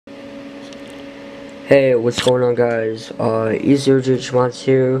Hey, what's going on, guys? Easy RGH Mods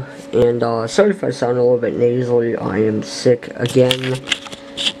here, and sorry if I sound a little bit nasally. I am sick again,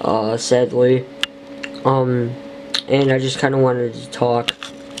 sadly. And I just kind of wanted to talk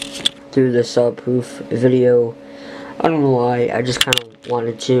through this proof video. I don't know why, I just kind of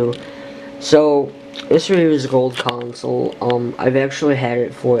wanted to. So, this right here is a gold console. I've actually had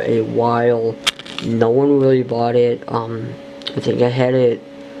it for a while. No one really bought it. I think I had it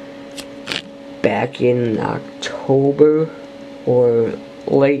back in October or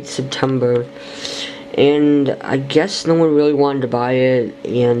late September, and I guess no one really wanted to buy it,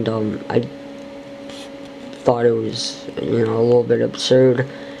 and I thought it was, a little bit absurd,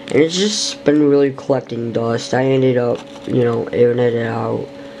 and it's just been really collecting dust. I ended up, airing it out,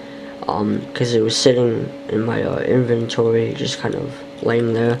 because it was sitting in my inventory, just kind of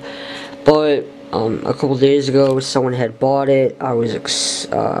laying there. But a couple days ago, someone had bought it. I was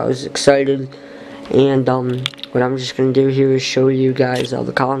excited, and what I'm just gonna do here is show you guys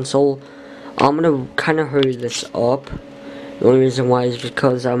the console. I'm gonna kind of hurry this up. The only reason why is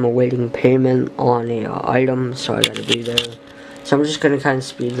because I'm awaiting payment on a item, so I gotta be there. So I'm just gonna kind of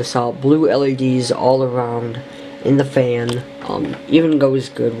speed this up. Blue LEDs all around in the fan. Even goes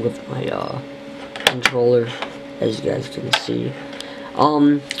good with my controller, as you guys can see.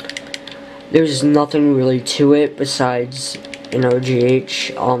 There's nothing really to it besides an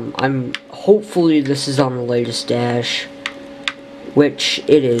RGH. Hopefully this is on the latest dash, which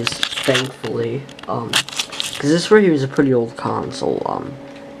it is, thankfully. Because this right here is a pretty old console,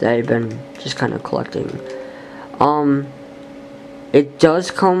 that I've been just kind of collecting. It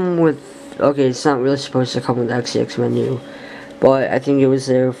does come with, okay, it's not really supposed to come with RGH menu, but I think it was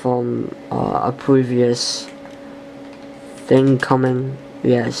there from a previous thing coming.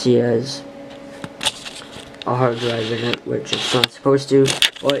 Yes, he has a hard drive in it, which it's not supposed to,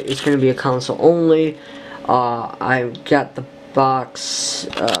 but it's going to be a console only. I got the box,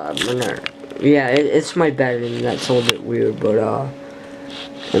 yeah, it's my bed, and that's a little bit weird, but,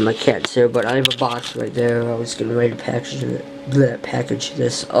 and my cat's there, but I have a box right there. I was getting ready to package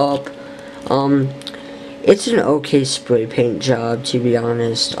this up. It's an okay spray paint job, to be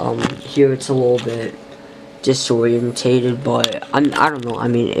honest. Here it's a little bit disorientated, but I don't know, I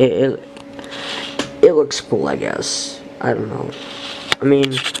mean, it looks cool, I guess. I don't know. I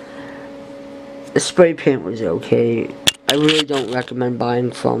mean, the spray paint was okay. I really don't recommend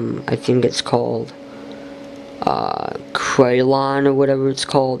buying from, I think it's called Crayon or whatever it's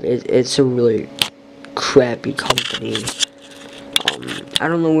called. It's a really crappy company. I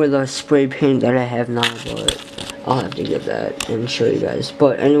don't know where the spray paint that I have now, but I'll have to get that and show you guys.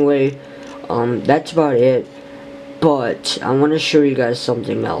 But anyway, that's about it. But I want to show you guys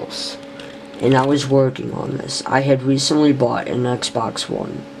something else. And I was working on this. I had recently bought an Xbox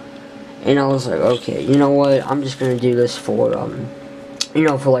One, and I was like, okay, you know what? I'm just gonna do this for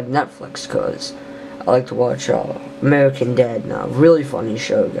for like Netflix, cause I like to watch American Dad now. Really funny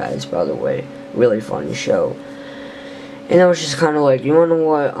show, guys. By the way, really funny show. And I was just kind of like, you know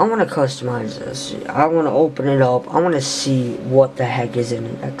what? I want to customize this. I want to open it up. I want to see what the heck is in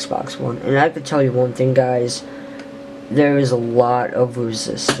an Xbox One. And I can tell you one thing, guys. There is a lot of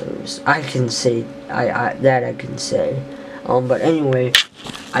resistors. I can say, that I can say. But anyway,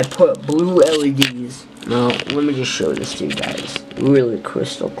 I put blue LEDs. Now, let me just show this to you guys. Really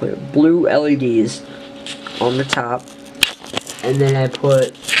crystal clear. Blue LEDs on the top. And then I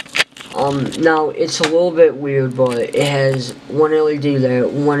put, now it's a little bit weird, but it has one LED there,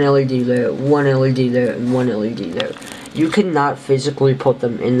 one LED there, one LED there, and one LED there. You cannot physically put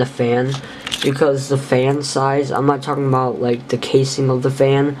them in the fan, because the fan size, I'm not talking about like the casing of the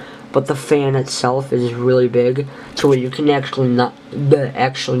fan, but the fan itself is really big, to where you can actually not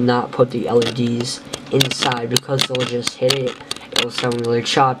put the LEDs inside, because they'll just hit it, it'll sound really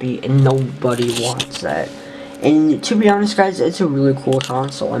choppy, and nobody wants that. And to be honest, guys, it's a really cool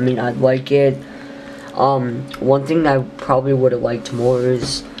console. I mean, I like it. One thing I probably would have liked more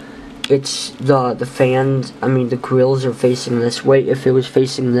is it's the fans. I mean, the grills are facing this way. If it was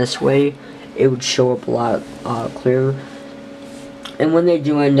facing this way, it would show up a lot clearer. And when they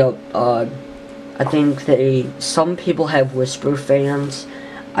do end up, I think some people have whisper fans.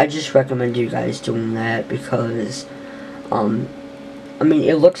 I just recommend you guys doing that, because I mean,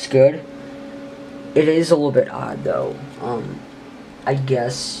 it looks good. It is a little bit odd, though. I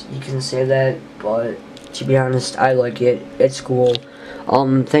guess you can say that, but to be honest, I like it. It's cool.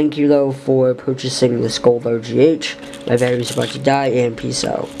 Thank you, though, for purchasing this gold RGH. My battery's about to die, and peace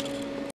out.